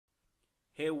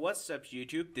Hey, what's up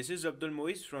YouTube? This is Abdul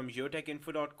Mois from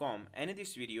geotechinfo.com, and in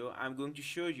this video I'm going to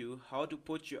show you how to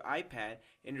put your iPad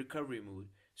in recovery mode.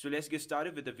 So let's get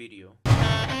started with the video.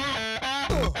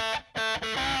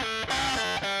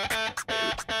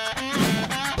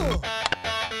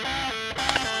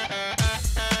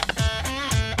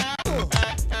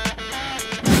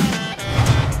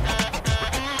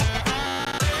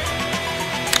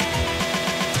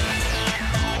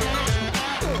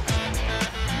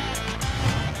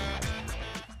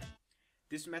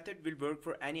 This method will work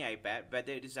for any iPad,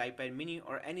 whether it is iPad mini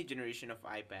or any generation of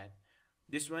iPad.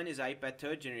 This one is iPad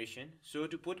 3rd generation, so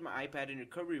to put my iPad in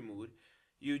recovery mode,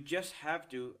 you just have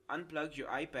to unplug your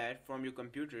iPad from your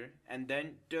computer and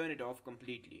then turn it off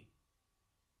completely.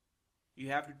 You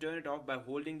have to turn it off by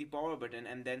holding the power button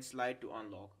and then slide to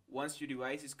unlock. Once your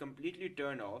device is completely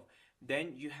turned off,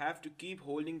 then you have to keep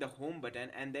holding the home button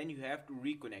and then you have to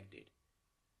reconnect it.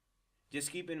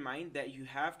 Just keep in mind that you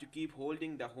have to keep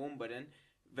holding the home button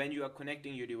when you are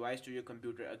connecting your device to your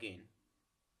computer again.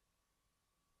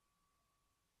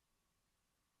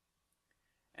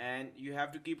 And you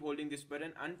have to keep holding this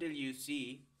button until you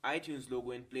see iTunes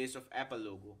logo in place of Apple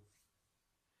logo.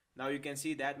 Now you can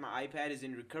see that my iPad is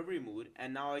in recovery mode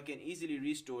and now I can easily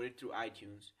restore it through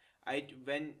iTunes.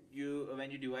 When your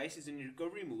device is in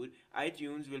recovery mode,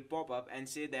 iTunes will pop up and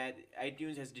say that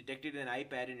iTunes has detected an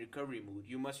iPad in recovery mode.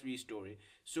 You must restore it.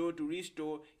 So to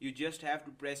restore, you just have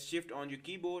to press Shift on your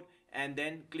keyboard and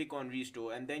then click on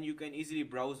restore, and then you can easily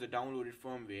browse the downloaded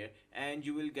firmware and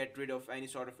you will get rid of any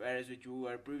sort of errors which you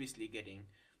were previously getting.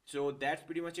 So that's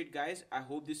pretty much it, guys. I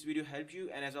hope this video helped you,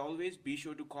 and as always, be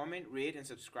sure to comment, rate and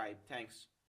subscribe. Thanks.